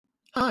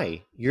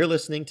Hi, you're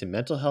listening to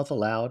Mental Health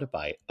Aloud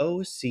by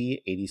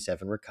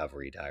OC87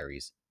 Recovery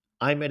Diaries.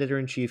 I'm Editor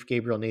in Chief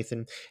Gabriel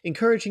Nathan,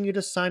 encouraging you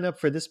to sign up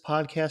for this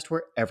podcast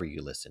wherever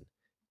you listen.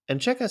 And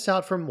check us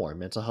out for more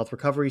mental health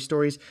recovery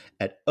stories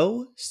at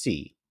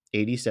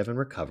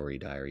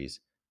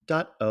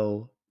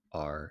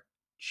OC87recoverydiaries.org.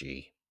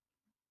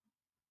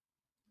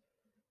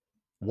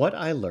 What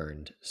I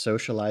Learned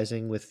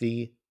Socializing with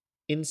the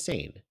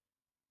Insane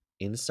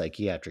in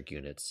Psychiatric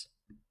Units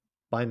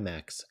by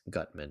Max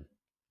Gutman.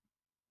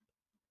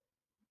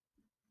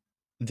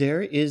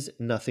 There is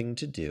nothing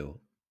to do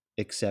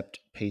except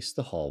pace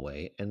the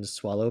hallway and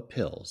swallow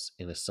pills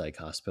in a psych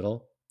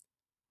hospital,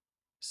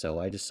 so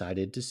I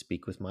decided to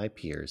speak with my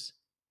peers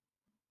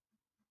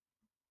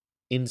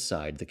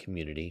inside the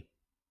community.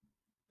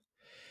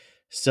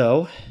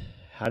 So,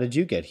 how did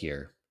you get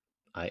here?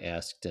 I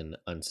asked an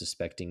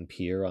unsuspecting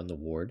peer on the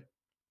ward.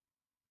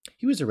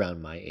 He was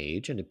around my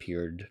age and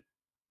appeared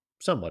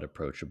somewhat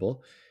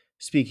approachable,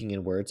 speaking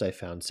in words I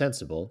found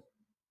sensible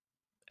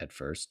at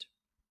first.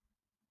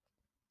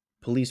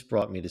 Police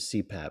brought me to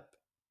CPAP,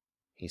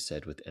 he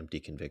said with empty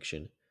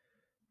conviction.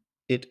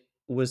 It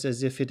was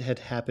as if it had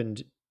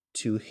happened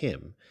to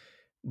him,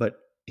 but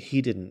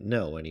he didn't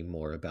know any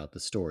more about the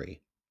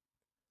story.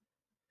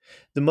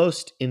 The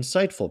most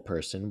insightful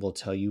person will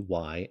tell you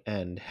why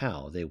and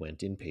how they went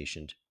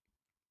inpatient.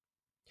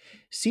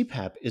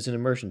 CPAP is an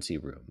emergency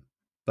room,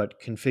 but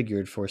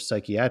configured for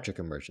psychiatric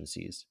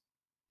emergencies.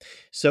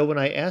 So when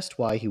I asked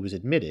why he was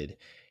admitted,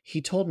 he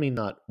told me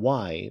not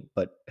why,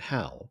 but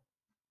how.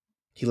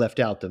 He left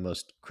out the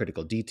most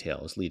critical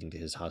details leading to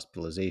his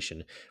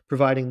hospitalization,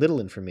 providing little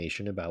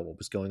information about what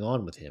was going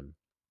on with him.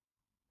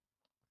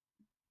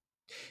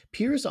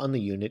 Peers on the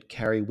unit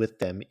carry with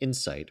them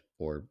insight,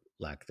 or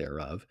lack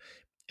thereof,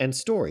 and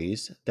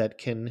stories that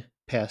can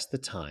pass the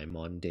time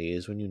on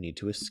days when you need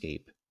to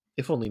escape,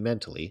 if only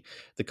mentally,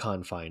 the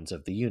confines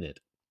of the unit.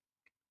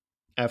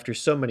 After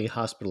so many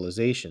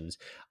hospitalizations,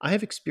 I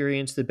have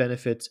experienced the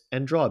benefits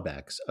and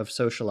drawbacks of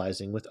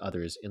socializing with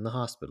others in the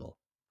hospital.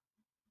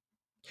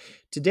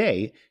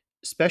 Today,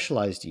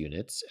 specialized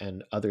units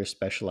and other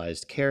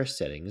specialized care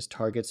settings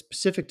target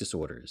specific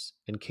disorders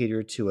and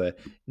cater to a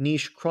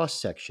niche cross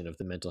section of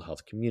the mental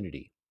health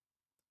community.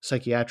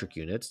 Psychiatric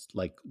units,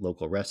 like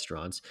local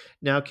restaurants,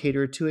 now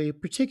cater to a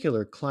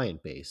particular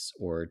client base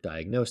or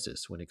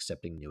diagnosis when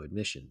accepting new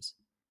admissions.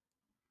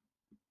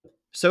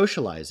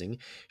 Socializing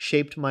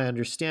shaped my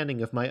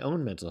understanding of my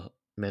own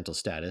mental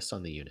status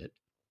on the unit.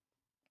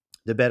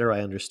 The better I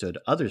understood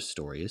others'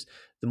 stories,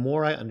 the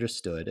more I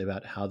understood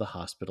about how the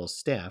hospital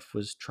staff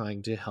was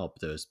trying to help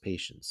those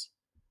patients.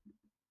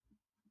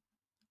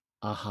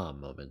 Aha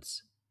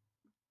moments.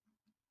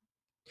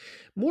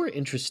 More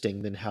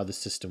interesting than how the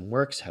system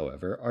works,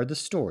 however, are the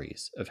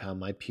stories of how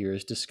my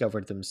peers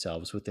discovered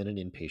themselves within an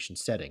inpatient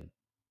setting.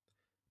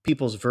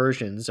 People's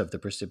versions of the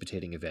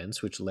precipitating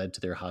events which led to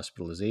their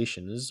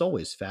hospitalization is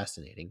always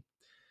fascinating.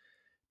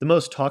 The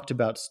most talked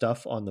about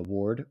stuff on the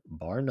ward,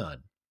 bar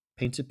none,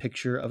 paints a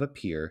picture of a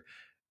peer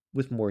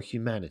with more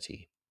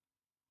humanity.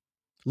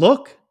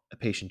 Look! A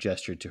patient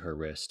gestured to her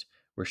wrist,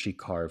 where she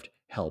carved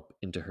help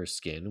into her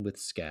skin with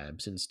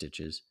scabs and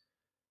stitches.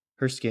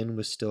 Her skin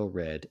was still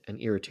red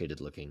and irritated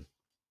looking.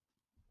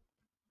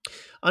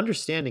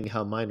 Understanding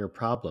how minor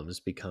problems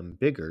become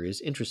bigger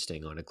is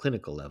interesting on a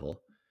clinical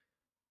level.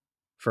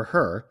 For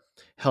her,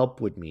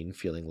 help would mean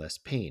feeling less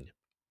pain.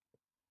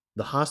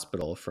 The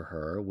hospital, for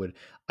her, would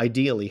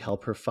ideally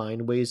help her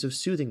find ways of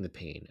soothing the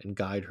pain and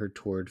guide her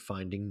toward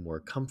finding more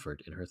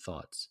comfort in her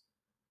thoughts.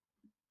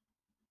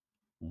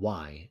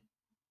 Why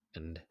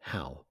and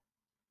how?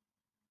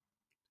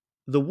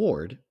 The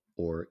ward,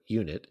 or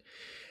unit,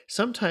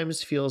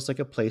 sometimes feels like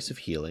a place of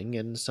healing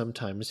and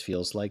sometimes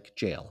feels like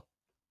jail.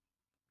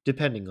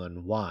 Depending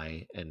on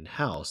why and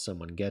how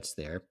someone gets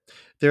there,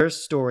 their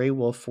story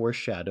will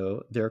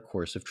foreshadow their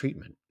course of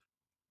treatment.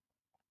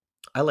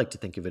 I like to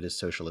think of it as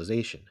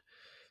socialization.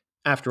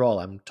 After all,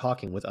 I'm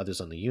talking with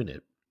others on the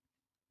unit,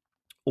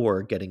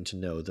 or getting to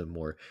know the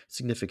more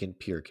significant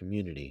peer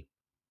community.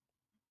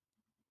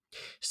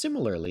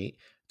 Similarly,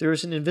 there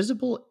is an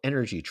invisible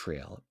energy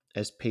trail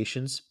as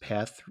patients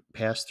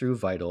pass through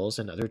vitals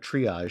and other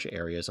triage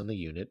areas on the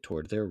unit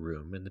toward their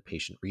room in the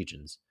patient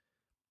regions.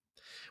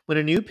 When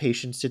a new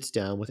patient sits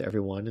down with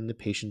everyone in the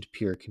patient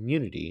peer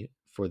community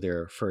for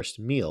their first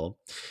meal,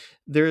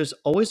 there is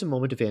always a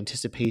moment of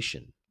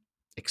anticipation,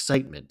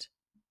 excitement,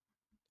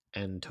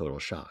 and total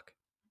shock.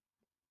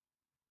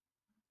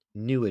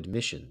 New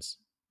admissions,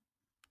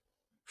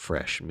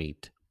 fresh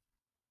meat.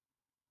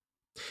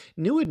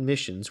 New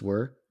admissions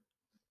were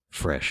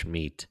fresh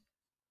meat.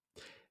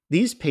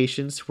 These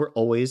patients were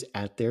always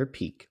at their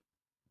peak,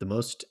 the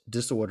most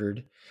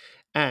disordered,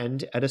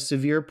 and at a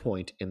severe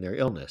point in their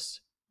illness.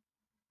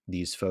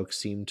 These folks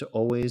seemed to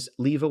always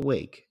leave a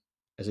wake,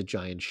 as a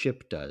giant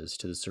ship does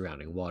to the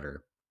surrounding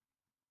water.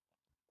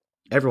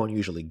 Everyone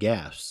usually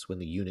gasps when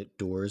the unit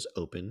doors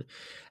open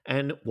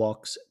and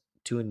walks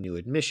to a new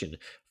admission,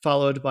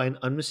 followed by an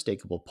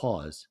unmistakable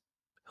pause.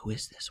 Who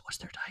is this? What's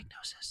their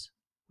diagnosis?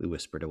 We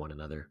whisper to one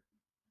another.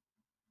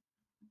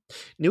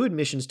 New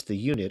admissions to the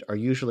unit are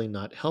usually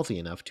not healthy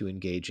enough to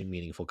engage in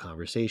meaningful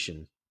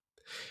conversation.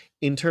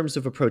 In terms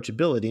of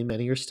approachability,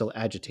 many are still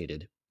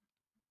agitated.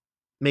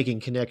 Making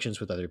connections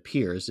with other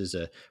peers is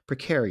a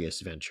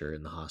precarious venture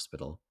in the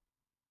hospital.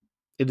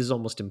 It is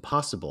almost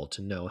impossible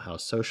to know how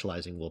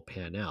socializing will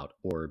pan out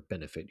or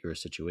benefit your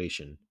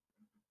situation.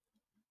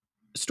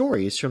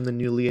 Stories from the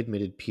newly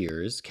admitted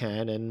peers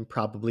can and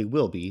probably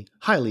will be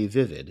highly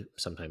vivid,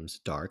 sometimes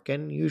dark,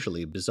 and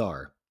usually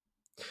bizarre.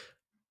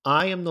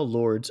 I am the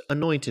Lord's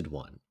anointed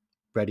one,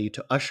 ready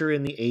to usher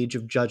in the age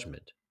of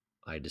judgment,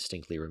 I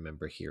distinctly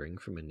remember hearing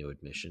from a new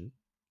admission.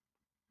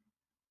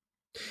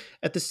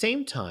 At the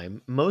same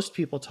time, most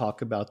people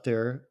talk about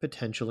their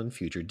potential and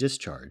future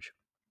discharge.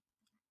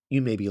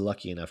 You may be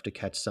lucky enough to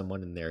catch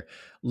someone in their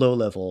low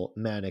level,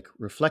 manic,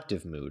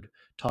 reflective mood,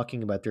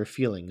 talking about their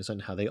feelings on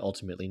how they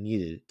ultimately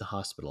needed the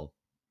hospital.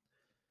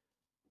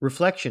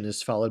 Reflection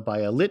is followed by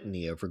a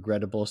litany of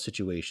regrettable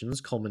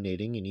situations,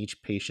 culminating in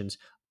each patient's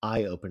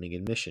eye opening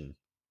admission.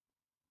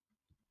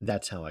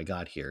 That's how I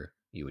got here,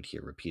 you would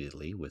hear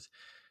repeatedly, with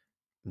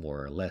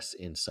more or less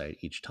insight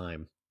each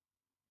time.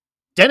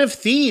 Den of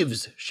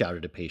thieves!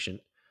 Shouted a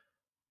patient.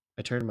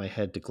 I turned my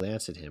head to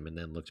glance at him and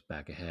then looked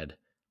back ahead.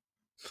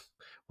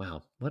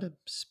 Wow, what a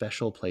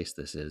special place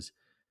this is.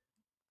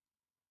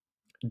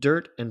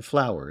 Dirt and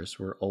flowers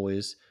were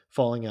always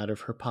falling out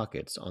of her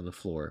pockets on the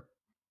floor.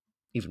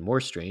 Even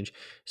more strange,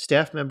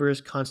 staff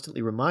members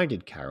constantly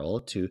reminded Carol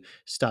to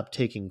stop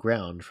taking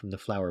ground from the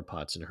flower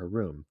pots in her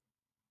room.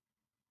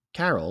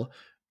 Carol,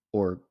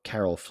 or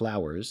Carol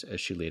Flowers,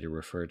 as she later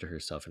referred to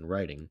herself in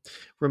writing,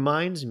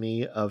 reminds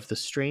me of the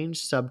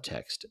strange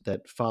subtext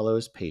that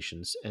follows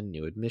patients and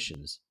new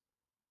admissions.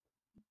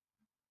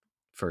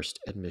 First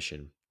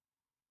admission.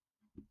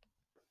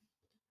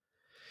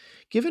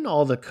 Given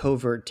all the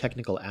covert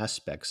technical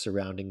aspects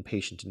surrounding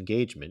patient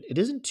engagement, it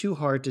isn't too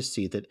hard to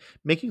see that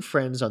making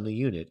friends on the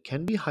unit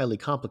can be highly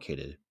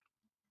complicated.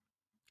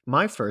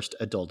 My first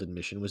adult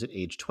admission was at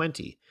age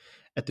 20,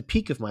 at the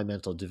peak of my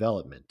mental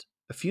development,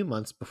 a few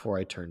months before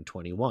I turned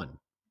 21.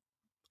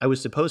 I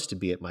was supposed to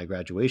be at my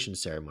graduation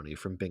ceremony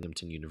from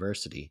Binghamton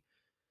University.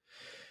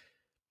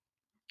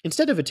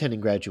 Instead of attending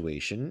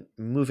graduation,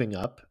 moving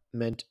up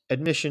meant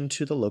admission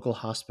to the local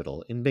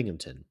hospital in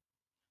Binghamton.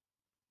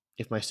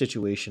 If my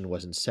situation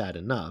wasn't sad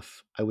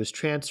enough, I was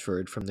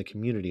transferred from the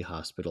community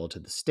hospital to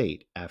the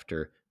state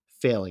after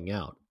failing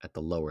out at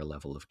the lower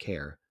level of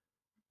care.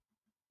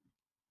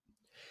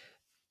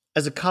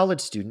 As a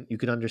college student, you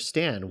could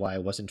understand why I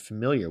wasn't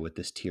familiar with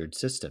this tiered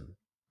system.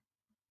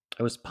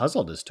 I was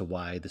puzzled as to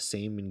why the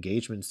same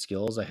engagement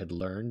skills I had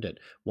learned at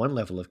one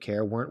level of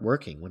care weren't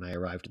working when I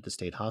arrived at the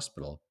state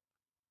hospital.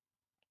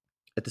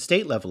 At the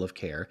state level of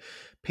care,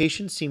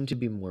 patients seemed to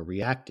be more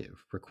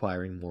reactive,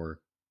 requiring more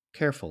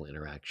careful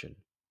interaction.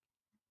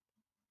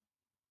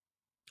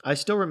 I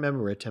still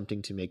remember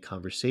attempting to make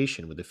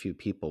conversation with a few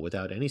people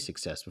without any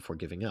success before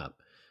giving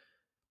up.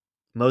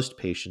 Most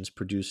patients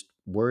produced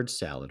word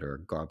salad or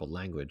garbled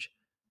language.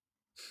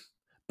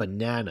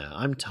 Banana,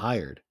 I'm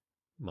tired,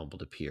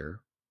 mumbled a peer,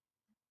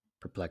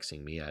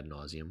 perplexing me ad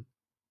nauseum.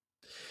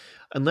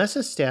 Unless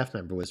a staff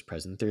member was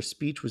present, their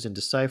speech was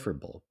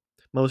indecipherable.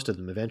 Most of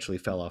them eventually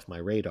fell off my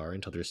radar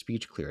until their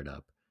speech cleared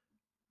up,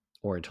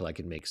 or until I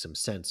could make some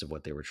sense of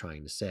what they were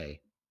trying to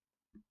say.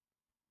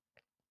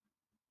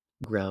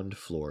 Ground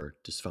floor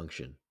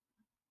dysfunction.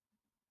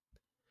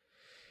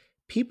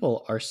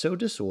 People are so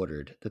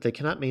disordered that they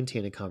cannot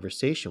maintain a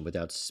conversation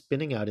without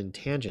spinning out in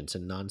tangents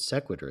and non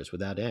sequiturs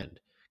without end.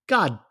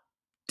 God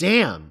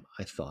damn,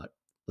 I thought,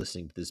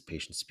 listening to this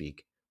patient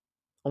speak.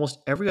 Almost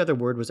every other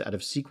word was out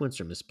of sequence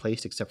or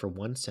misplaced except for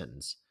one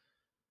sentence.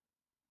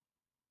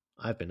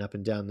 I've been up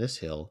and down this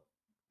hill,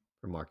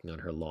 remarking on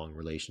her long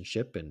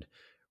relationship and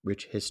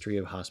rich history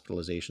of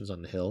hospitalizations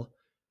on the hill,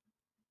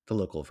 the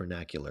local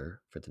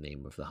vernacular for the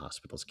name of the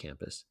hospital's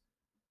campus.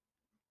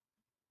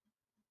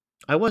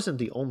 I wasn't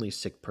the only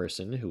sick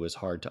person who was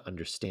hard to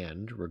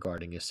understand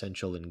regarding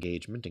essential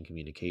engagement and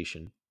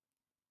communication.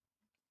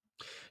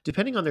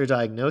 Depending on their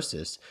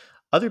diagnosis,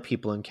 other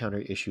people encounter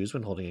issues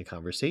when holding a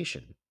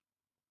conversation.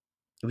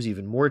 It was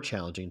even more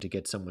challenging to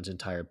get someone's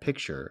entire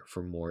picture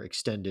for more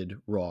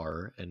extended,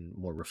 raw, and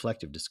more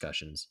reflective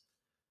discussions.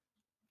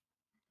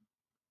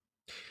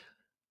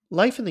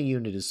 Life in the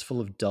unit is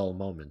full of dull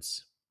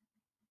moments.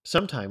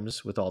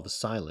 Sometimes, with all the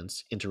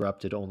silence,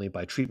 interrupted only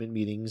by treatment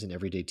meetings and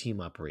everyday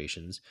team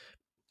operations,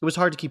 it was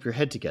hard to keep your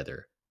head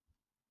together.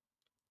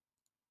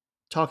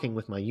 Talking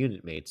with my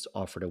unit mates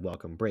offered a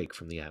welcome break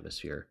from the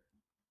atmosphere.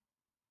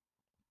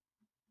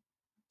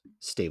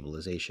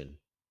 Stabilization.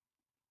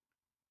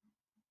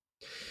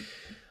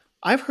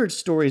 I've heard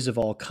stories of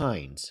all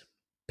kinds,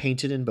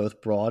 painted in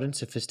both broad and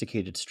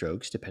sophisticated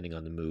strokes depending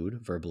on the mood,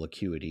 verbal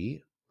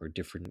acuity, or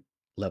different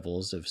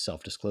levels of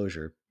self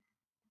disclosure.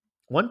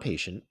 One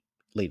patient,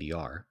 Lady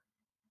R,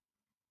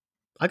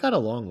 I got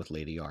along with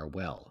Lady R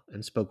well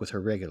and spoke with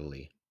her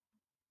regularly.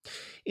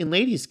 In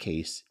Lady's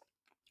case,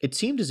 it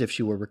seemed as if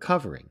she were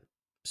recovering,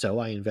 so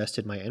I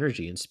invested my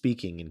energy in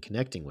speaking and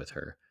connecting with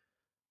her.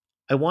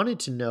 I wanted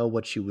to know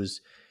what she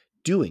was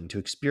doing to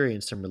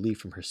experience some relief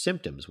from her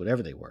symptoms,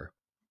 whatever they were.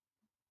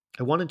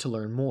 I wanted to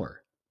learn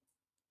more.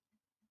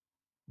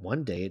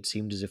 One day it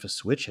seemed as if a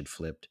switch had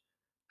flipped.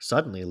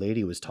 Suddenly,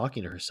 Lady was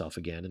talking to herself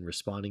again and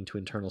responding to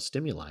internal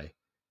stimuli.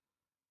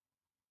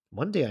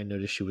 One day I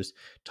noticed she was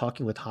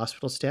talking with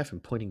hospital staff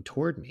and pointing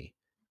toward me.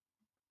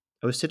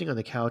 I was sitting on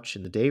the couch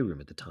in the day room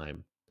at the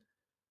time.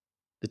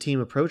 The team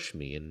approached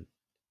me and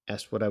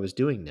asked what I was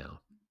doing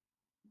now.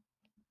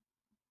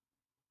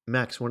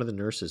 Max, one of the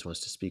nurses wants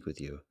to speak with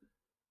you.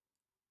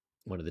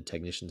 One of the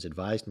technicians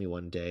advised me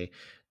one day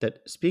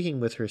that speaking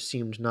with her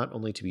seemed not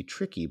only to be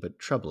tricky, but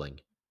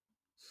troubling.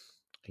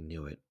 I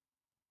knew it.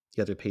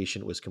 The other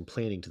patient was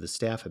complaining to the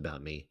staff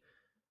about me.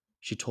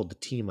 She told the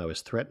team I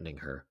was threatening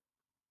her.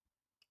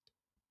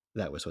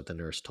 That was what the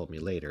nurse told me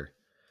later.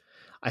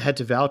 I had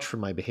to vouch for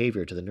my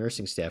behavior to the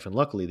nursing staff, and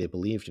luckily they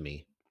believed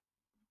me.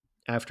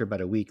 After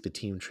about a week, the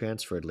team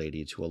transferred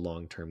Lady to a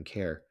long-term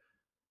care.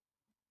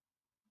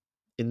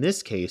 In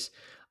this case,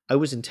 I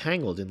was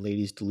entangled in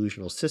Lady's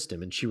delusional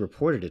system, and she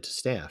reported it to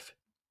staff.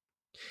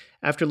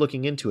 After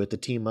looking into it, the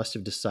team must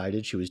have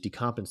decided she was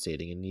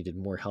decompensating and needed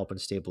more help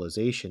and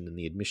stabilization than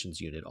the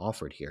admissions unit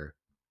offered here.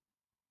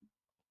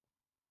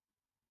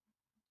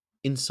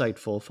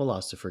 Insightful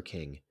Philosopher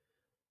King.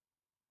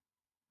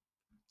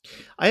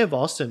 I have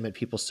also met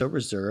people so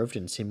reserved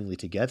and seemingly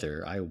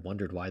together, I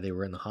wondered why they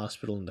were in the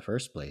hospital in the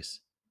first place.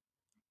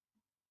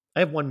 I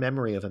have one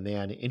memory of a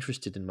man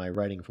interested in my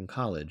writing from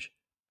college.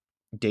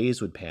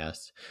 Days would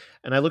pass,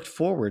 and I looked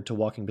forward to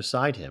walking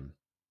beside him.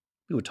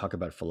 We would talk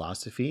about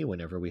philosophy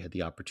whenever we had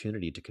the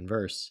opportunity to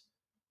converse.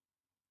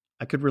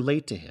 I could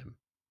relate to him.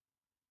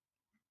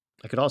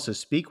 I could also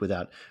speak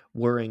without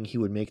worrying he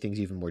would make things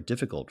even more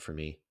difficult for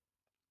me.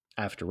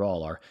 After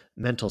all, our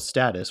mental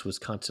status was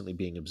constantly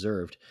being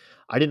observed.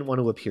 I didn't want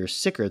to appear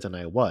sicker than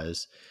I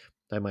was.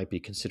 I might be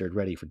considered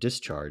ready for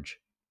discharge.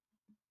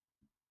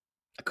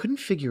 I couldn't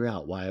figure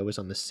out why I was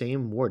on the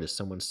same ward as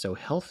someone so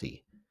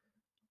healthy.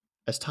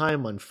 As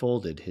time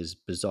unfolded, his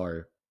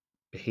bizarre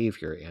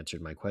behavior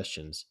answered my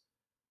questions.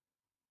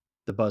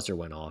 The buzzer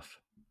went off.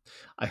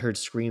 I heard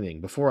screaming.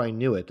 Before I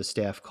knew it, the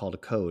staff called a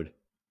code.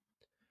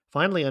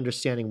 Finally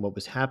understanding what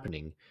was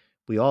happening,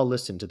 we all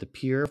listened to the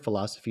pure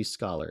philosophy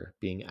scholar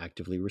being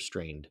actively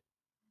restrained.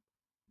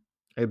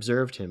 I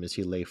observed him as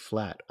he lay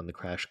flat on the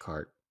crash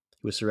cart.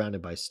 He was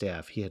surrounded by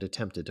staff. He had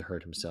attempted to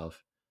hurt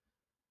himself.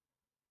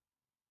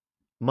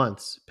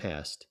 Months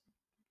passed,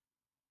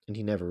 and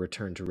he never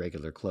returned to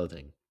regular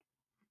clothing.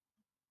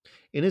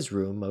 In his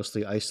room,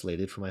 mostly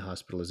isolated from my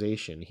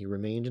hospitalization, he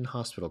remained in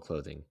hospital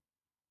clothing.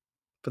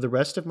 For the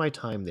rest of my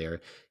time there,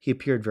 he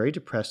appeared very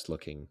depressed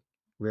looking,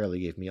 rarely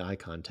gave me eye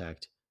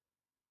contact.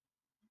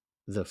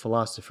 The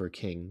philosopher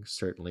king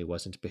certainly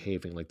wasn't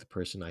behaving like the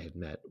person I had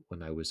met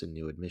when I was a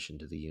new admission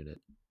to the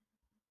unit.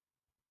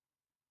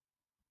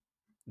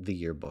 The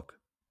yearbook.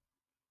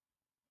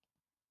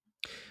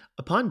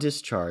 Upon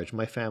discharge,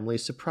 my family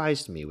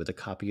surprised me with a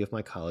copy of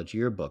my college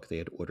yearbook they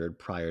had ordered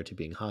prior to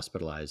being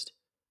hospitalized.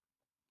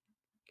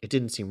 It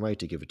didn't seem right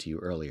to give it to you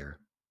earlier,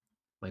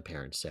 my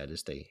parents said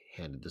as they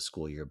handed the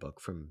school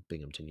yearbook from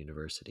Binghamton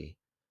University.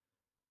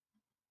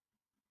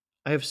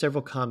 I have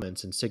several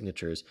comments and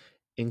signatures,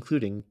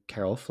 including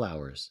Carol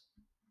Flowers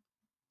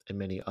and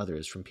many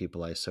others from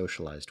people I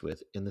socialized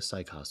with in the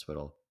psych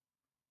hospital.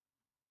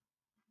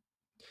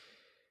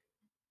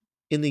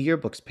 In the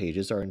yearbook's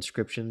pages are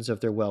inscriptions of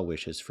their well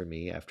wishes for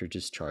me after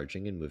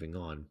discharging and moving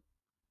on.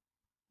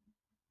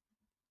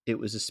 It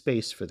was a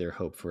space for their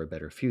hope for a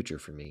better future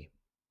for me.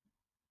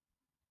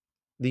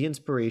 The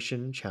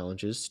inspiration,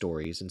 challenges,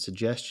 stories, and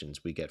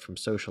suggestions we get from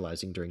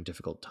socializing during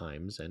difficult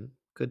times and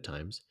good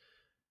times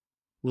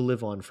will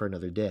live on for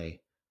another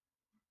day.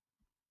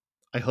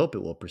 I hope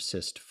it will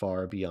persist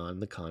far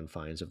beyond the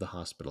confines of the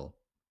hospital.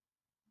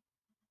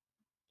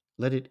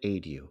 Let it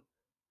aid you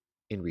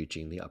in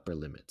reaching the upper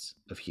limits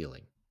of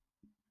healing.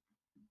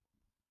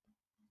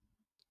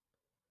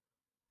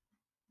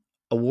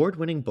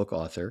 Award-winning book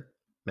author,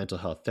 mental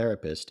health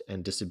therapist,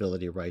 and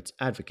disability rights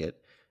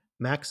advocate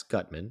Max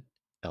Gutman,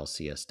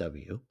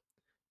 LCSW,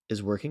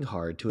 is working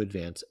hard to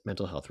advance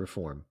mental health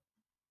reform.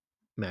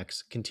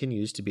 Max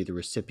continues to be the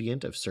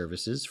recipient of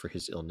services for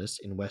his illness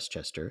in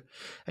Westchester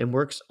and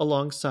works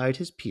alongside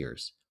his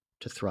peers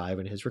to thrive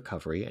in his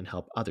recovery and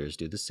help others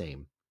do the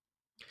same.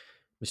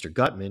 Mr.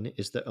 Gutman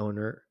is the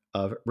owner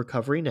of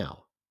Recovery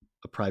Now,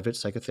 a private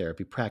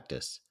psychotherapy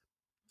practice.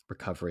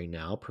 Recovery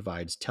Now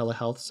provides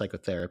telehealth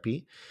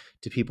psychotherapy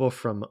to people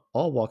from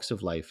all walks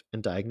of life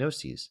and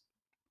diagnoses.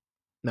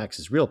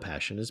 Max's real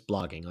passion is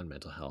blogging on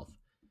mental health.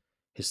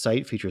 His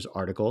site features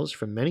articles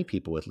from many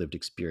people with lived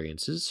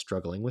experiences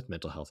struggling with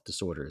mental health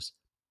disorders.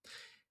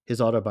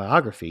 His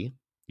autobiography,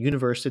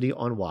 University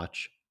on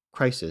Watch: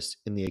 Crisis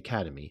in the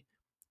Academy,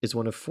 is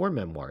one of 4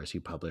 memoirs he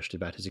published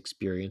about his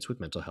experience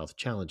with mental health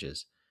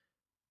challenges.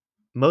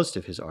 Most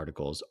of his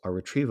articles are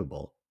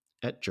retrievable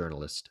at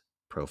Journalist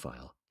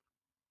Profile.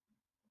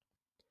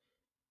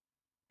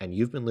 And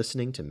you've been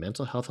listening to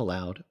Mental Health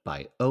Aloud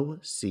by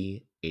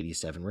OC87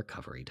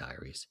 Recovery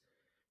Diaries.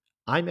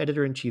 I'm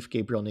Editor in Chief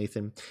Gabriel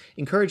Nathan,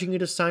 encouraging you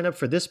to sign up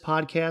for this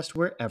podcast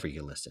wherever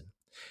you listen.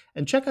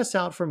 And check us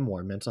out for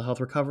more mental health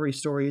recovery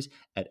stories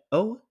at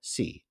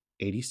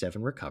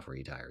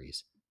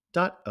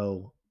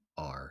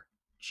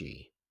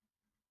OC87recoverydiaries.org.